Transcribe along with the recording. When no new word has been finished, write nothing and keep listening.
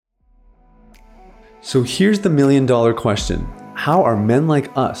So here's the million-dollar question. How are men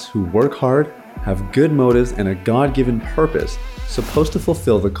like us who work hard, have good motives, and a God-given purpose supposed to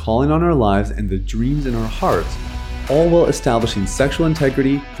fulfill the calling on our lives and the dreams in our hearts, all while establishing sexual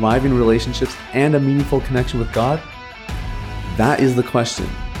integrity, thriving relationships, and a meaningful connection with God? That is the question,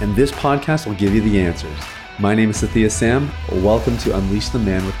 and this podcast will give you the answers. My name is Sathya Sam. Welcome to Unleash the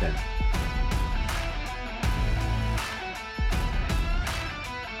Man Within.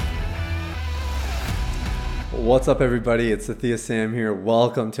 What's up, everybody? It's Sathya Sam here.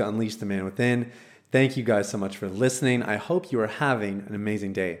 Welcome to Unleash the Man Within. Thank you guys so much for listening. I hope you are having an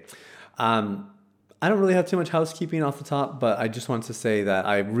amazing day. I don't really have too much housekeeping off the top, but I just want to say that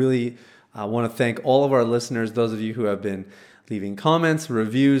I really want to thank all of our listeners, those of you who have been leaving comments,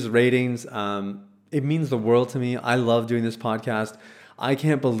 reviews, ratings. It means the world to me. I love doing this podcast. I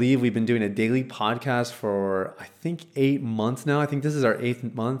can't believe we've been doing a daily podcast for, I think, 8 months now. I think this is our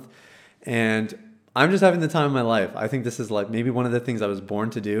 8th month. And I'm just having the time of my life. I think this is like maybe one of the things I was born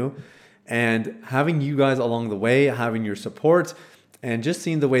to do. And having you guys along the way, having your support, and just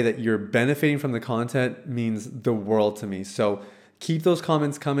seeing the way that you're benefiting from the content means the world to me. So keep those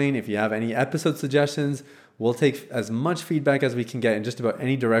comments coming. If you have any episode suggestions, we'll take as much feedback as we can get in just about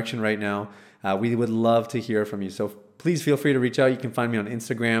any direction right now. We would love to hear from you. So please feel free to reach out. You can find me on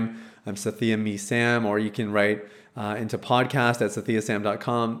Instagram. I'm Sathya Me Sam, or you can write into podcast at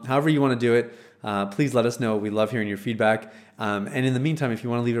sathyasam.com. However you want to do it. Please let us know. We love hearing your feedback. And in the meantime, if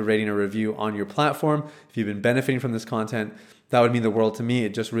you want to leave a rating or review on your platform, if you've been benefiting from this content, that would mean the world to me.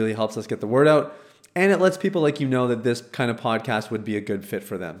 It just really helps us get the word out. And it lets people like you know that this kind of podcast would be a good fit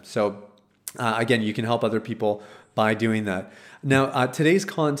for them. So again, you can help other people by doing that. Now, today's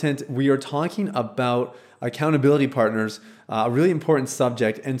content, we are talking about accountability partners, a really important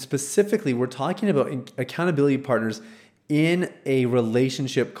subject. And specifically, we're talking about accountability partners in a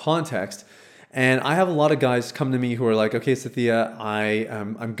relationship context. And I have a lot of guys come to me who are like, okay, Sathya,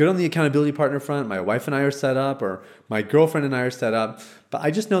 I'm good on the accountability partner front. My wife and I are set up, or my girlfriend and I are set up, but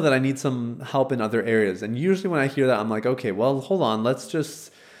I just know that I need some help in other areas. And usually when I hear that, I'm like, okay, well, hold on. Let's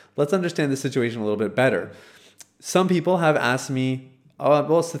understand the situation a little bit better. Some people have asked me, oh,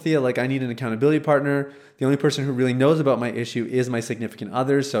 well, Sathya, like I need an accountability partner. The only person who really knows about my issue is my significant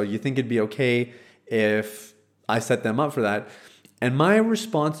other. So you think it'd be okay if I set them up for that? And my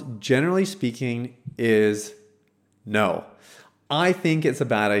response, generally speaking, is no. I think it's a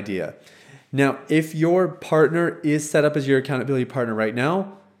bad idea. Now, if your partner is set up as your accountability partner right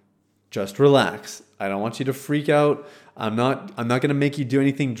now, just relax. I don't want you to freak out. I'm not going to make you do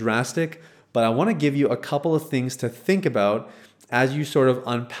anything drastic, but I want to give you a couple of things to think about as you sort of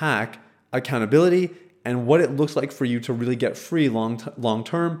unpack accountability and what it looks like for you to really get free long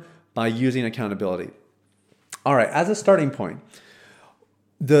term by using accountability. All right, as a starting point,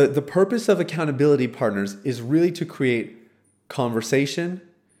 the purpose of accountability partners is really to create conversation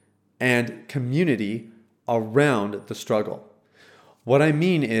and community around the struggle. What I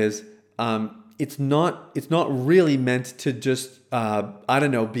mean is, it's not really meant to just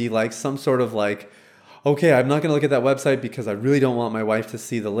be like some sort of like, okay, I'm not going to look at that website because I really don't want my wife to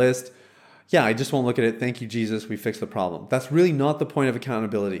see the list. Yeah, I just won't look at it. Thank you, Jesus. We fixed the problem. That's really not the point of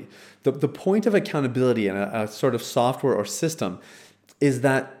accountability. The point of accountability in a sort of software or system is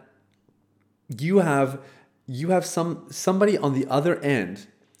that you have somebody on the other end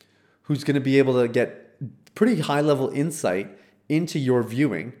who's going to be able to get pretty high level insight into your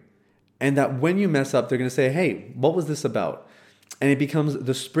viewing, and that when you mess up, they're going to say, hey, what was this about? And it becomes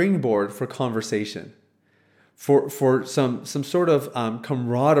the springboard for conversation, for some sort of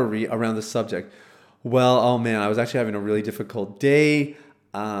camaraderie around the subject. Well, oh man, I was actually having a really difficult day.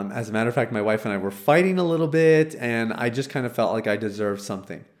 As a matter of fact, my wife and I were fighting a little bit, and I just kind of felt like I deserved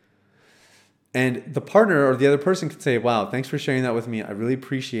something. And the partner or the other person could say, wow, thanks for sharing that with me. I really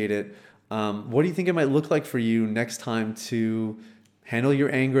appreciate it. What do you think it might look like for you next time to handle your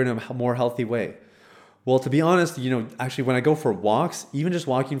anger in a more healthy way? Well, to be honest, actually when I go for walks, even just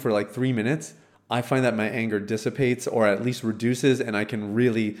walking for like 3 minutes, I find that my anger dissipates or at least reduces, and I can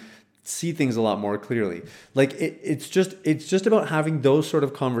really see things a lot more clearly. Like it's just about having those sort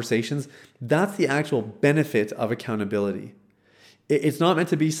of conversations. That's the actual benefit of accountability. It's not meant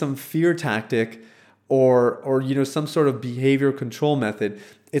to be some fear tactic or some sort of behavior control method.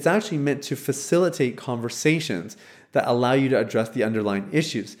 It's actually meant to facilitate conversations that allow you to address the underlying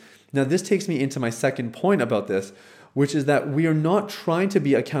issues. Now, this takes me into my second point about this, which is that we are not trying to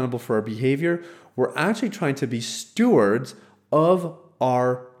be accountable for our behavior. We're actually trying to be stewards of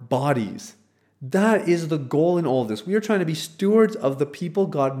our bodies. That is the goal in all of this. We are trying to be stewards of the people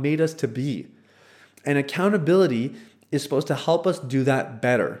God made us to be. And accountability is supposed to help us do that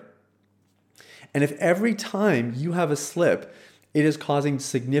better. And if every time you have a slip, it is causing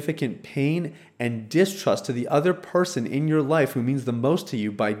significant pain and distrust to the other person in your life who means the most to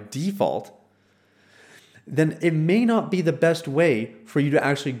you by default, then it may not be the best way for you to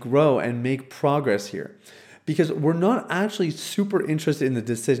actually grow and make progress here. Because we're not actually super interested in the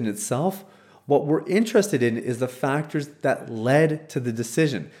decision itself. What we're interested in is the factors that led to the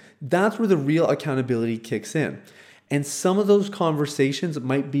decision. That's where the real accountability kicks in. And some of those conversations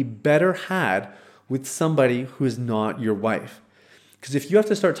might be better had with somebody who is not your wife. Because if you have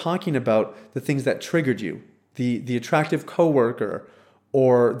to start talking about the things that triggered you, the attractive coworker,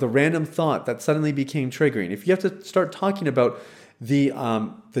 or the random thought that suddenly became triggering, if you have to start talking about the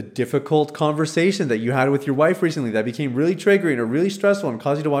difficult conversation that you had with your wife recently that became really triggering or really stressful and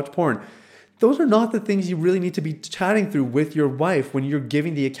caused you to watch porn, those are not the things you really need to be chatting through with your wife when you're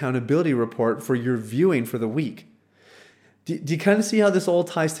giving the accountability report for your viewing for the week. Do you kind of see how this all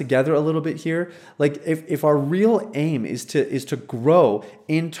ties together a little bit here? Like if our real aim is to grow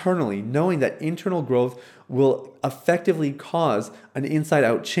internally, knowing that internal growth will effectively cause an inside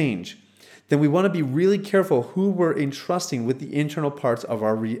out change, then we want to be really careful who we're entrusting with the internal parts of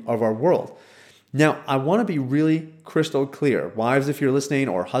our world. Now, I want to be really crystal clear. Wives, if you're listening,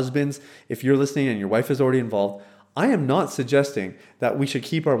 or husbands, if you're listening and your wife is already involved, I am not suggesting that we should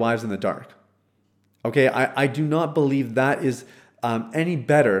keep our wives in the dark. Okay, I do not believe that is any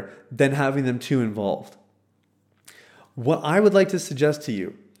better than having them too involved. What I would like to suggest to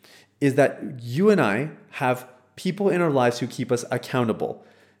you is that you and I have people in our lives who keep us accountable,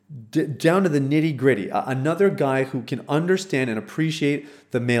 down to the nitty gritty. Another guy who can understand and appreciate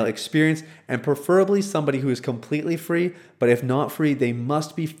the male experience, and preferably somebody who is completely free, but if not free, they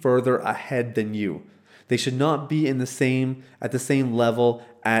must be further ahead than you. They should not be at the same level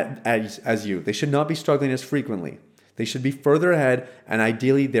as you. They should not be struggling as frequently. They should be further ahead, and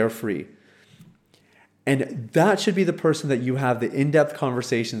ideally they're free. And that should be the person that you have the in-depth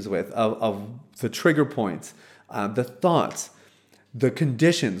conversations with of the trigger points, the thoughts, the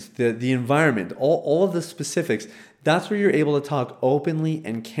conditions, the environment, all of the specifics. That's where you're able to talk openly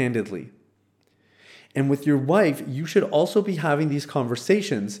and candidly. And with your wife, you should also be having these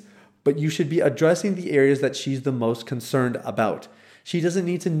conversations, but you should be addressing the areas that she's the most concerned about. She doesn't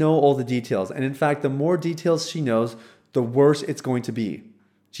need to know all the details. And in fact, the more details she knows, the worse it's going to be.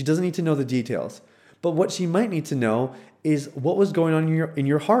 She doesn't need to know the details. But what she might need to know is what was going on in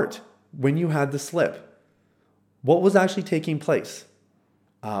your heart when you had the slip. What was actually taking place?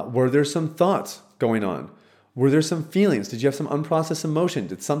 Were there some thoughts going on? Were there some feelings? Did you have some unprocessed emotion?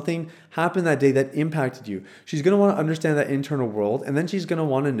 Did something happen that day that impacted you? She's going to want to understand that internal world, and then she's going to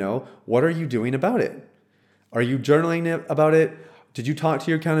want to know, what are you doing about it? Are you journaling about it? Did you talk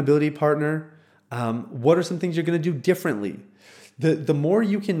to your accountability partner? What are some things you're going to do differently? The more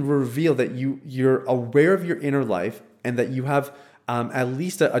you can reveal that you're aware of your inner life and that you have at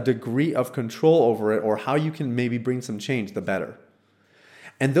least a degree of control over it, or how you can maybe bring some change, the better.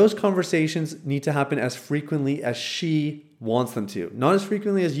 And those conversations need to happen as frequently as she wants them to. Not as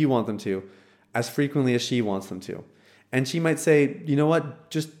frequently as you want them to, as frequently as she wants them to. And she might say, you know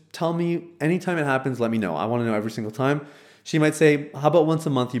what, just tell me anytime it happens, let me know. I want to know every single time. She might say, how about once a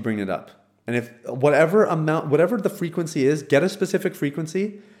month you bring it up? And if whatever the frequency is, get a specific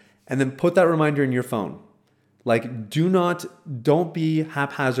frequency and then put that reminder in your phone. Like, don't be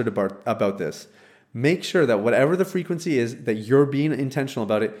haphazard about this. Make sure that whatever the frequency is, that you're being intentional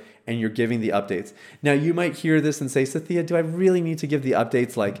about it and you're giving the updates. Now, you might hear this and say, Sathya, do I really need to give the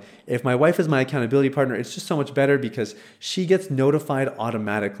updates? Like, if my wife is my accountability partner, it's just so much better because she gets notified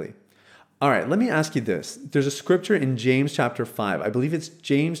automatically. All right, let me ask you this. There's a scripture in James chapter 5. I believe it's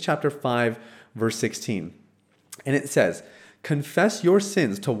James chapter 5, verse 16. And it says, confess your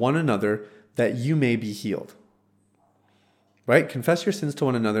sins to one another that you may be healed. Right? Confess your sins to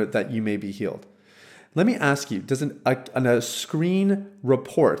one another that you may be healed. Let me ask you, does a screen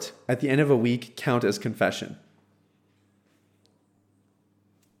report at the end of a week count as confession?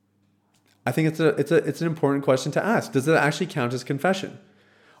 I think it's an important question to ask. Does it actually count as confession?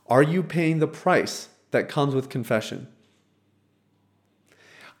 Are you paying the price that comes with confession?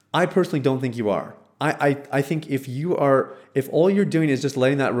 I personally don't think you are. I think if all you're doing is just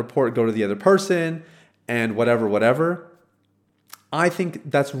letting that report go to the other person and whatever, I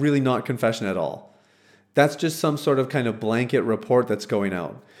think that's really not confession at all. That's just some sort of kind of blanket report that's going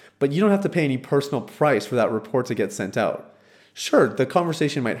out. But you don't have to pay any personal price for that report to get sent out. Sure, the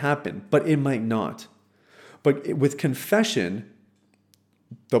conversation might happen, but it might not. But with confession,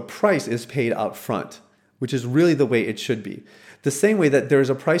 the price is paid up front, which is really the way it should be. The same way that there's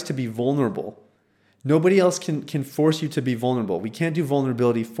a price to be vulnerable. Nobody else can force you to be vulnerable. We can't do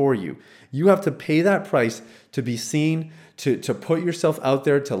vulnerability for you. You have to pay that price to be seen, to put yourself out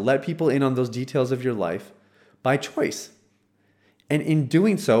there, to let people in on those details of your life by choice. And in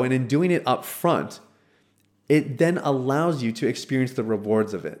doing so, and in doing it up front, it then allows you to experience the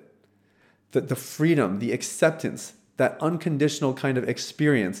rewards of it. The freedom, the acceptance, that unconditional kind of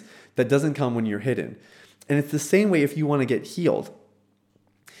experience that doesn't come when you're hidden. And it's the same way if you want to get healed.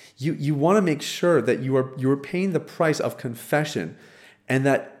 You want to make sure that you are paying the price of confession, and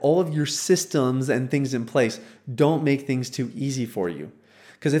that all of your systems and things in place don't make things too easy for you.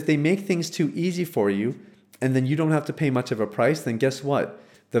 Because if they make things too easy for you, and then you don't have to pay much of a price, then guess what?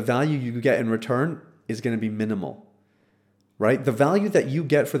 The value you get in return is going to be minimal, right? The value that you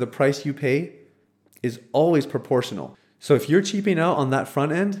get for the price you pay is always proportional. So if you're cheaping out on that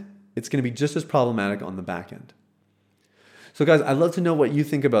front end, it's going to be just as problematic on the back end. So guys, I'd love to know what you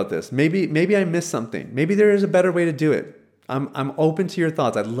think about this. Maybe I missed something. Maybe there is a better way to do it. I'm open to your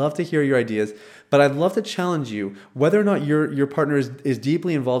thoughts. I'd love to hear your ideas, but I'd love to challenge you. Whether or not your partner is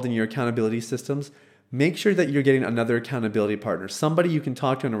deeply involved in your accountability systems, make sure that you're getting another accountability partner, somebody you can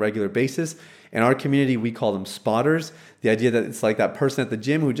talk to on a regular basis. In our community, we call them spotters. The idea that it's like that person at the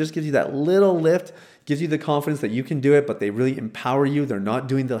gym who just gives you that little lift, gives you the confidence that you can do it, but they really empower you. They're not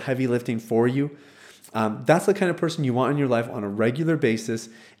doing the heavy lifting for you. That's the kind of person you want in your life on a regular basis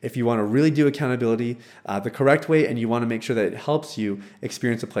if you want to really do accountability the correct way, and you want to make sure that it helps you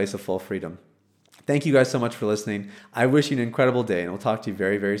experience a place of full freedom. Thank you guys so much for listening. I wish you an incredible day, and we'll talk to you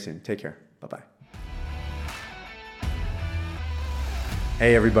very, very soon. Take care. Bye-bye.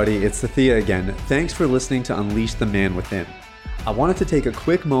 Hey everybody, it's Sathya again. Thanks for listening to Unleash the Man Within. I wanted to take a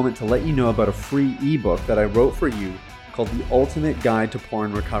quick moment to let you know about a free ebook that I wrote for you called The Ultimate Guide to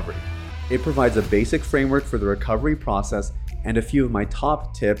Porn Recovery. It provides a basic framework for the recovery process and a few of my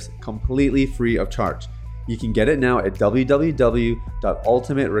top tips completely free of charge. You can get it now at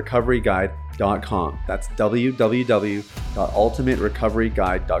www.ultimaterecoveryguide.com. That's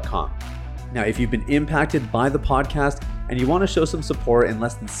www.ultimaterecoveryguide.com. Now, if you've been impacted by the podcast and you want to show some support in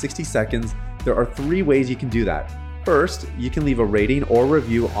less than 60 seconds, there are 3 ways you can do that. First, you can leave a rating or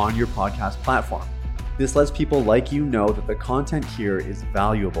review on your podcast platform. This lets people like you know that the content here is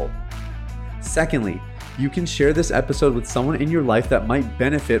valuable. Secondly, you can share this episode with someone in your life that might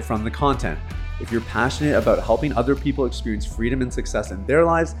benefit from the content. If you're passionate about helping other people experience freedom and success in their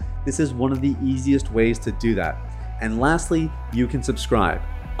lives, this is one of the easiest ways to do that. And lastly, you can subscribe.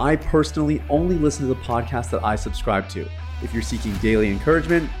 I personally only listen to the podcast that I subscribe to. If you're seeking daily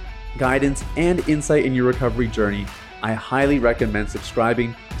encouragement, guidance, and insight in your recovery journey, I highly recommend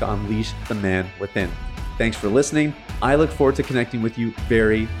subscribing to Unleash the Man Within. Thanks for listening. I look forward to connecting with you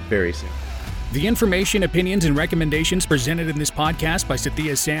very, very soon. The information, opinions, and recommendations presented in this podcast by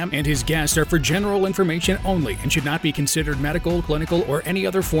Sathya Sam and his guests are for general information only and should not be considered medical, clinical, or any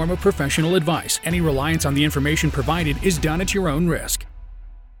other form of professional advice. Any reliance on the information provided is done at your own risk.